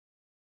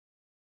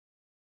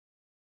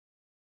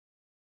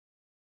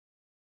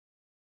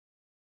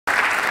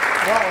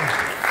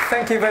Wow,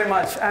 thank you very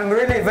much. I'm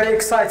really very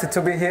excited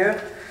to be here.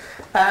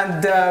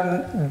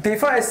 And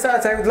before I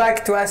start, I would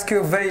like to ask you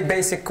a very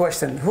basic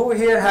question. Who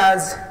here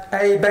has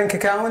a bank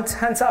account?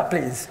 Hands up,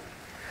 please.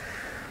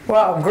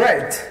 Wow,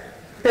 great.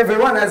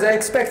 Everyone, as I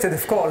expected,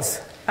 of course.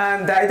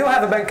 And I do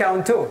have a bank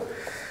account too.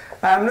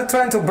 I'm not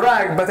trying to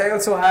brag, but I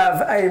also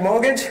have a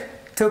mortgage,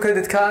 2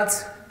 credit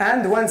cards,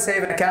 and 1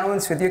 saving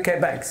account with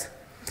UK banks.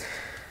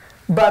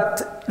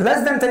 But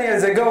less than 10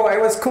 years ago, I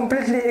was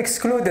completely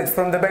excluded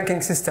from the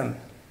banking system.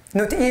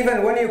 Not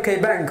even one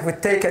UK bank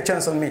would take a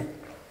chance on me.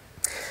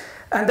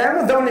 And I'm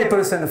not the only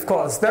person, of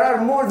course. There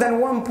are more than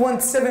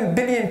 1.7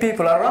 billion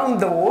people around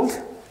the world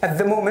at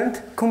the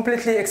moment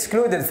completely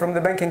excluded from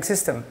the banking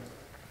system,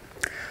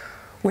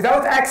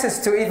 without access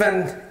to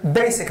even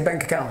basic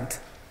bank account.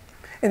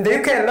 In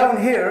the UK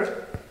alone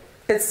here,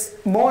 it's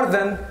more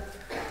than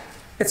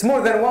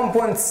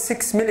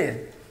 1.6 million.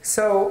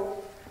 So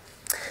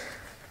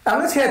I'm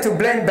not here to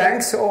blame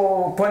banks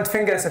or point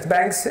fingers at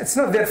banks. It's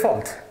not their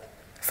fault.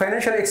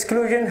 Financial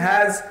exclusion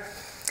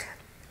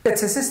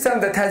it's a system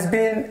that has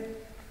been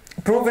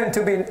proven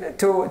to be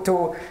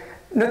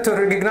not to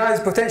recognize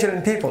potential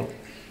in people.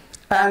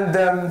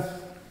 And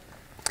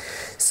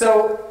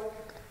so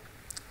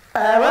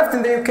I arrived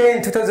in the UK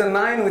in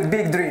 2009 with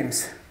big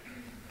dreams.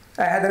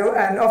 I had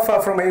an offer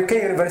from a UK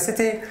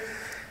university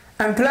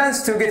and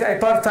plans to get a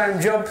part-time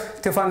job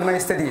to fund my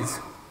studies.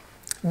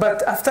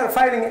 But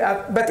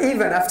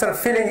even after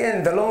filling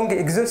in the long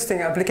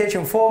existing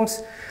application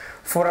forms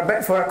for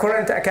a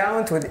current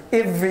account with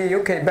every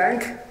UK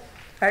bank,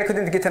 I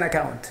couldn't get an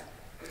account.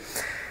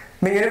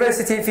 My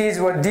university fees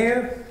were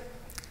due.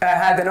 I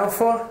had an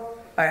offer.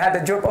 I had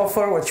a job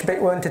offer which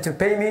wanted to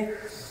pay me.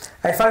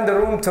 I had found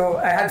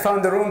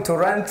a room to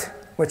rent,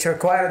 which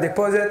required a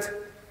deposit,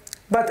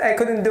 but I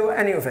couldn't do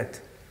any of it.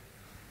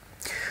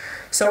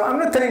 So I'm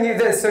not telling you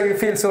this so you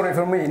feel sorry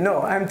for me.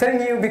 No, I'm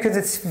telling you because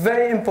it's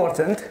very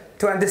important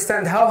to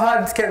understand how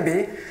hard it can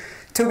be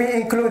to be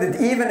included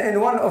even in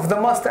one of the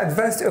most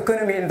advanced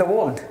economy in the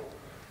world,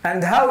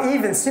 and how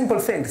even simple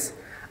things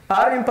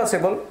are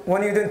impossible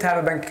when you don't have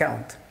a bank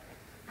account.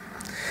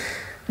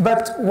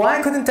 But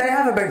why couldn't I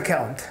have a bank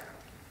account?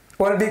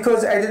 Well,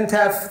 because I didn't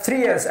have 3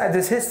 years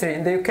address history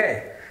in the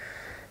UK.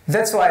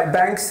 That's why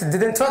banks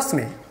didn't trust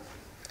me.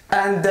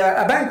 And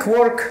a bank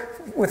works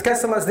with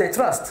customers they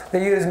trust.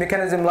 They use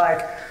mechanisms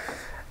like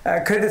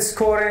credit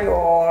scoring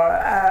or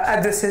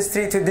address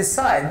history to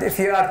decide if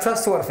you are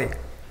trustworthy.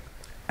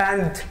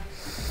 And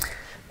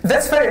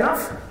that's fair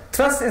enough.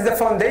 Trust is the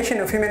foundation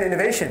of human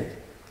innovation.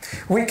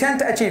 We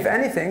can't achieve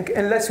anything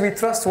unless we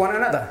trust one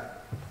another.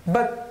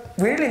 But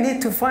we really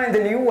need to find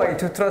a new way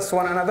to trust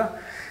one another.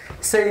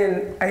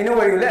 Saying, I know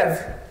where you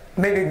live,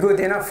 may be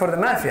good enough for the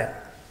mafia,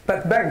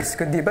 but banks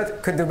could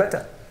do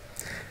better.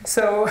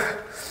 So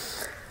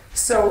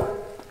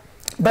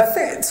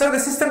the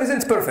system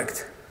isn't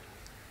perfect.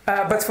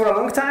 But for a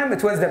long time,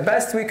 it was the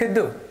best we could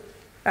do.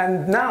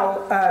 And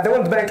now, the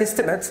World Bank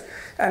estimates,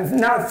 and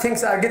now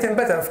things are getting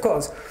better, of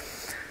course.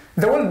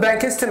 The World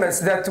Bank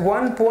estimates that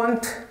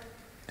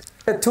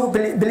 1.2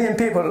 billion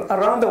people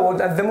around the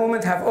world at the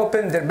moment have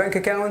opened their bank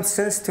accounts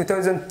since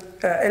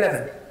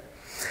 2011.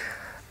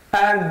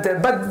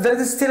 But there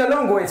is still a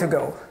long way to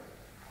go.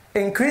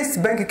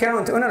 Increased bank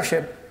account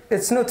ownership,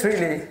 it's not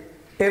really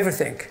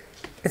everything.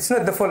 It's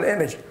not the full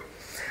image.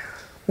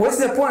 What's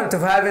the point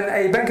of having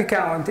a bank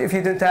account if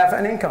you don't have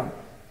an income?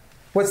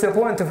 What's the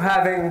point of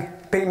having a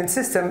payment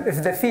system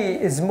if the fee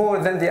is more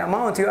than the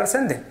amount you are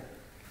sending?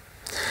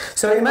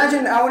 So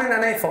imagine owning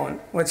an iPhone,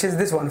 which is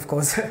this one, of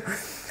course.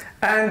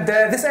 And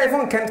this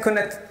iPhone can't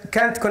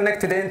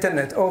connect to the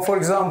internet, or for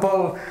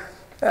example,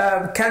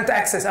 can't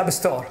access App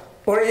Store,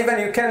 or even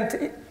you can't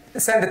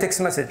send a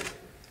text message.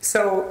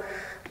 So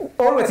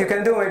all what you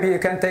can do, maybe you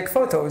can take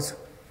photos.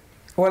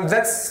 Well,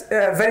 that's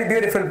a very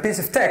beautiful piece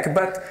of tech,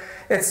 but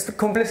it's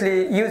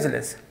completely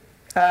useless.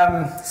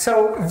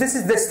 So this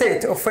is the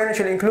state of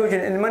financial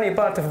inclusion in many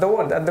parts of the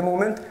world at the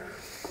moment.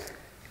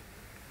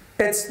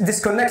 It's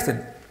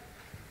disconnected.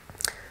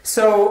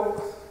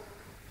 So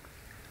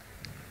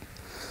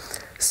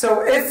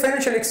if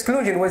financial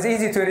exclusion was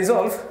easy to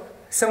resolve,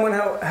 someone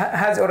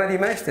has already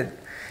managed it.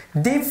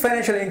 Deep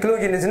financial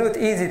inclusion is not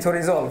easy to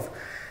resolve,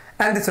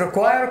 and it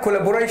requires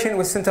collaboration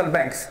with central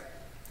banks.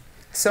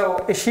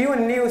 So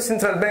issuing new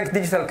central bank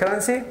digital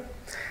currency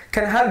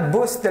can help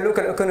boost the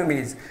local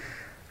economies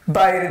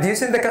by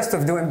reducing the cost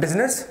of doing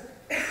business,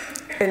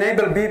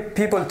 enable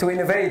people to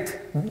innovate,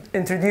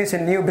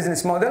 introducing new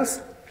business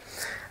models,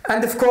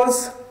 and of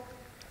course,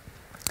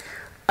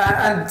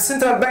 and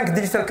central bank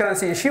digital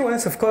currency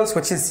issuance, of course,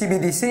 which is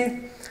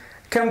CBDC,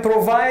 can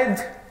provide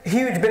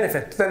huge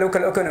benefit to the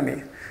local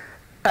economy.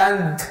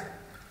 And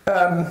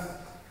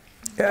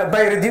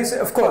by reducing,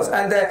 of course,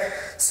 and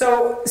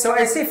so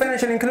I see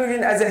financial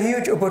inclusion as a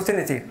huge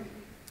opportunity.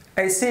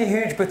 I see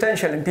huge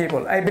potential in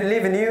people. I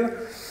believe in you,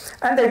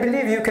 and I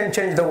believe you can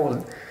change the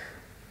world.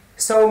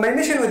 So my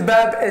mission with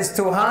BAB is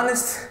to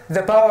harness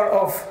the power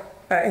of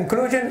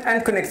inclusion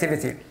and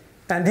connectivity,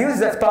 and use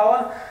that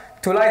power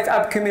to light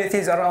up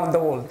communities around the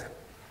world.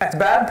 At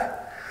BAB,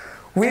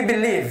 We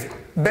believe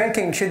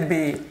banking should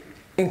be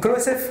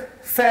inclusive,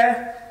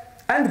 fair,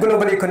 and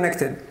globally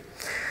connected.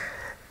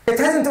 It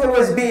hasn't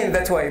always been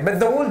that way, but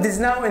the world is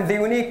now in the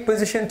unique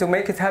position to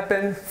make it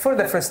happen for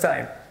the first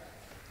time.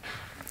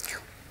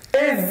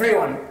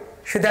 Everyone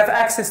should have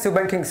access to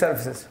banking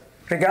services,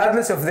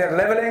 regardless of their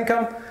level of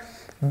income,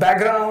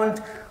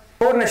 background,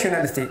 or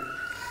nationality.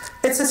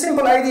 It's a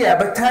simple idea,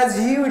 but has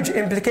huge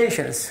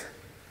implications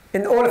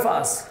in all of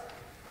us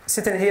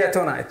sitting here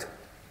tonight.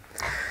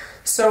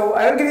 So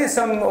I'll give you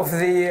some of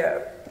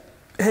the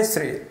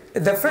history.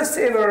 The first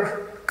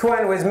ever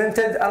coin was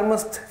minted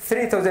almost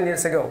 3,000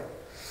 years ago.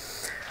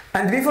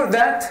 And before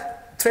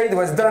that, trade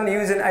was done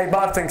using a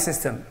bartering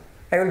system.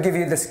 I will give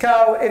you this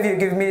cow if you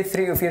give me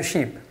 3 of your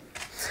sheep.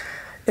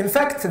 In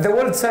fact, the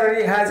world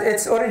salary has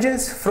its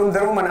origins from the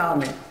Roman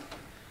army,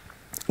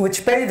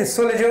 which paid the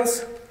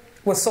soldiers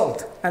with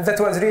salt, and that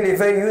was really a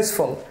very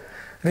useful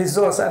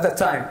resource at the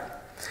time.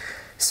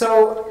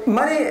 So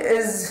money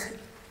has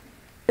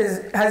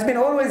been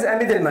always a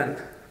middleman.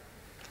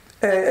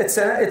 It's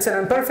an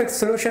imperfect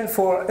solution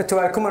to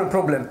a common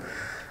problem.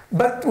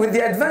 But with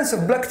the advance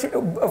of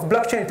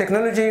blockchain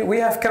technology, we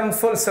have come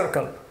full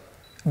circle,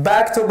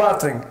 back to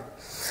bartering.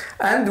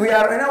 And we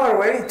are on our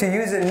way to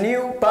use a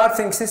new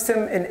bartering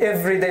system in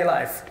everyday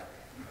life.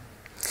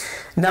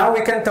 Now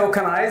we can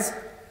tokenize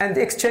and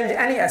exchange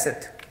any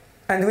asset.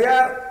 And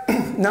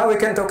now we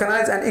can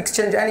tokenize and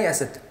exchange any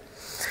asset.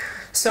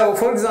 So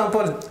for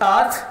example,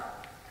 art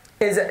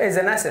is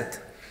an asset.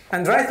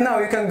 And right now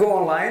you can go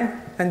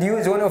online and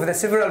use one of the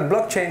several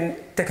blockchain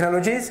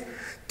technologies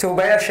to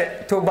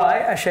buy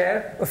a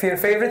share of your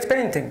favorite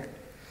painting.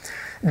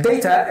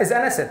 Data is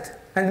an asset.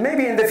 And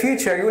maybe in the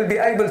future you will be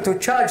able to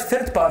charge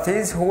third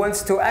parties who want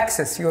to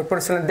access your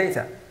personal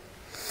data.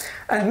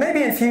 And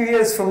maybe in a few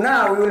years from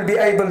now we will be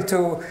able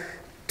to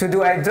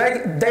do a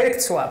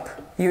direct swap.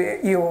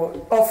 You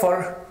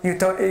offer your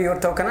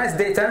tokenized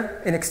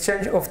data in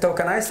exchange of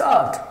tokenized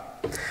art.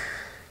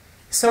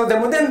 So the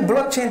modern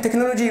blockchain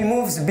technology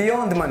moves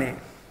beyond money.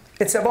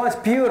 It's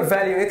about pure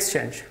value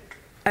exchange.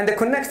 And a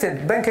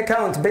connected bank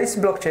account-based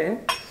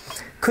blockchain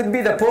could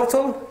be the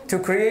portal to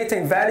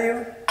creating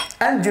value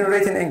and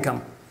generating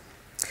income.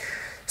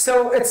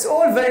 So it's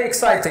all very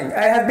exciting.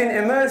 I have been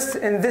immersed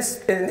in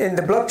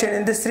the blockchain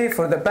industry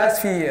for the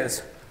past few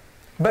years.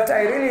 But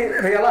I really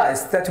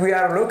realized that we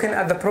are looking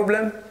at the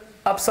problem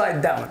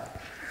upside down.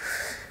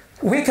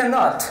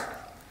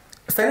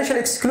 Financial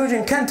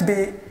exclusion can't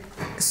be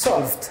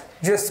solved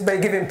just by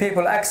giving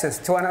people access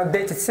to an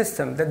outdated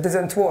system that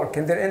doesn't work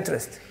in their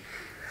interest.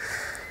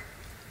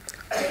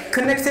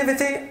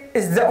 Connectivity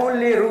is the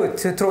only route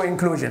to true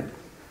inclusion.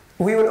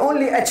 We will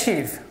only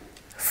achieve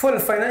full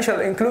financial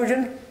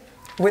inclusion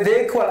with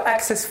equal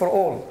access for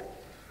all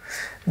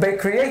by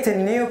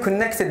creating new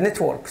connected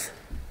networks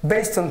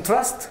based on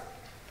trust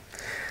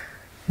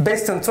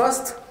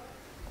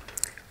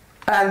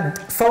and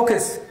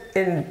focus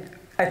in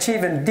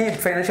achieving deep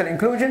financial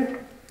inclusion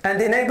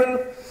and enable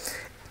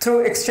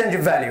through exchange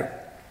of value.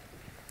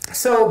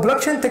 So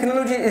blockchain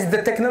is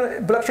the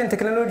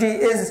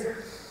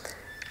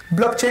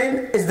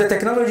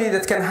technology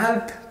that can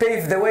help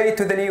pave the way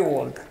to the new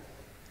world.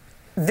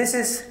 This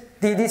is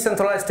the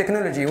decentralized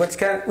technology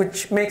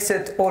which makes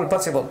it all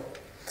possible.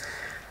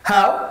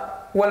 How?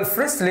 Well,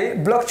 firstly,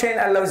 blockchain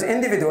allows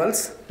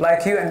individuals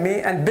like you and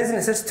me and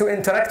businesses to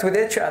interact with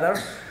each other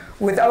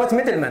without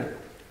middlemen,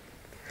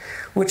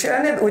 which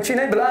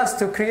enable us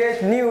to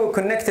create new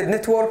connected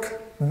network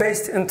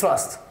based in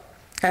trust.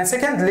 And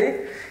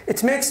secondly,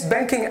 it makes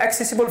banking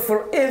accessible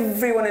for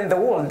everyone in the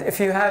world if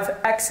you have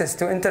access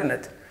to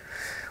internet,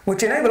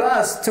 which enable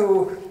us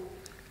to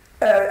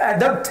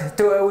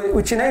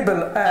which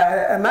enable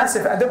a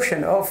massive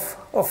adoption of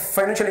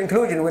financial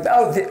inclusion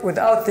without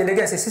the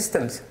legacy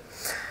systems.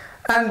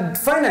 And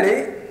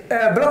finally,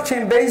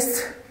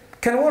 blockchain-based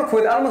can work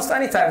with almost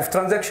any type of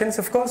transactions,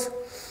 of course.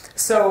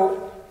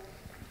 So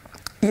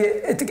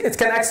it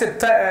can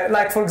accept,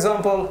 like for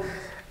example,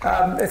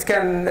 it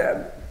can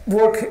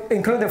work,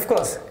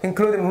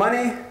 including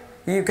money.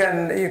 You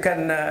can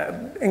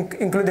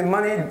including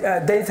money,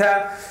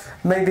 data,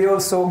 maybe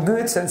also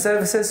goods and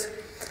services.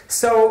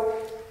 So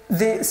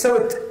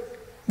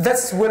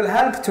that will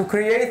help to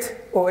create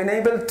or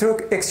enable true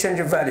exchange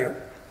of value.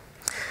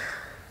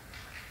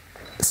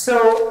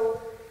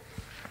 So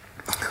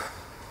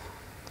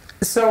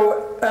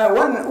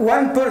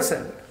one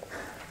person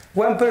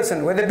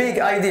with a big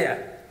idea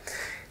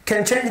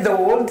can change the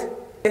world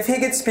if he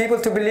gets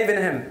people to believe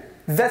in him.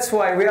 That's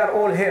why we are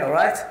all here,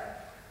 right?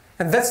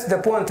 And that's the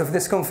point of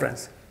this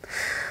conference.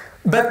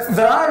 But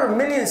there are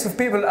millions of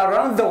people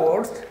around the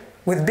world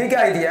with big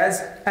ideas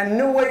and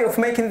no way of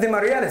making them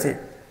a reality.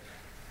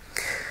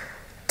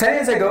 10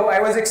 years ago,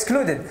 I was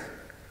excluded.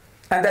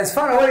 And as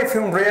far away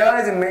from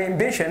realizing my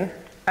ambition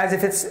as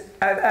if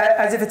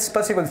it's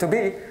possible to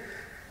be,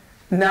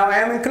 now I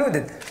am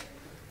included.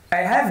 I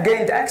have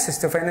gained access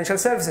to financial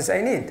services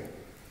I need.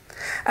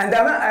 And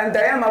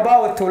I am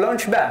about to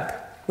launch BAP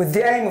with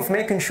the aim of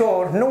making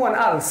sure no one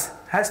else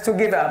has to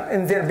give up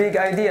in their big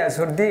ideas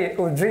or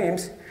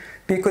dreams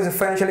because of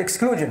financial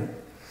exclusion.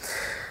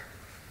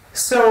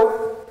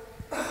 So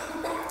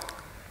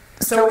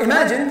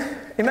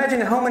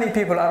imagine how many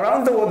people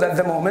around the world at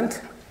the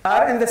moment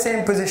are in the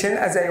same position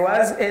as I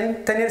was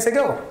in 10 years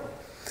ago.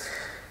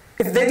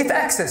 If they get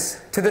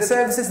access to the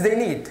services they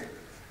need,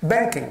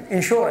 banking,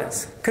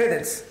 insurance,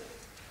 credits,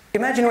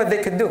 imagine what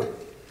they could do.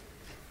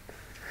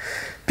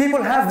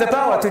 People have the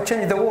power to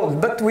change the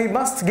world, but we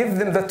must give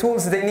them the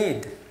tools they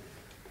need.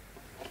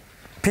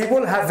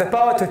 People have the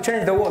power to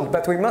change the world,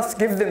 but we must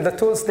give them the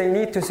tools they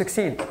need to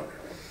succeed.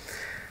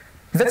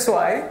 That's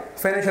why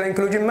financial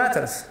inclusion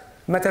matters.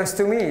 Matters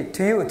to me,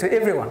 to you, to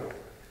everyone.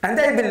 And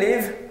I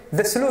believe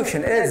the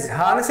solution is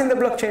harnessing the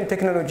blockchain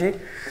technology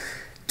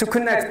to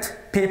connect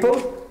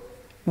people,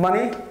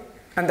 money,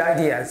 and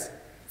ideas.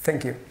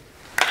 Thank you.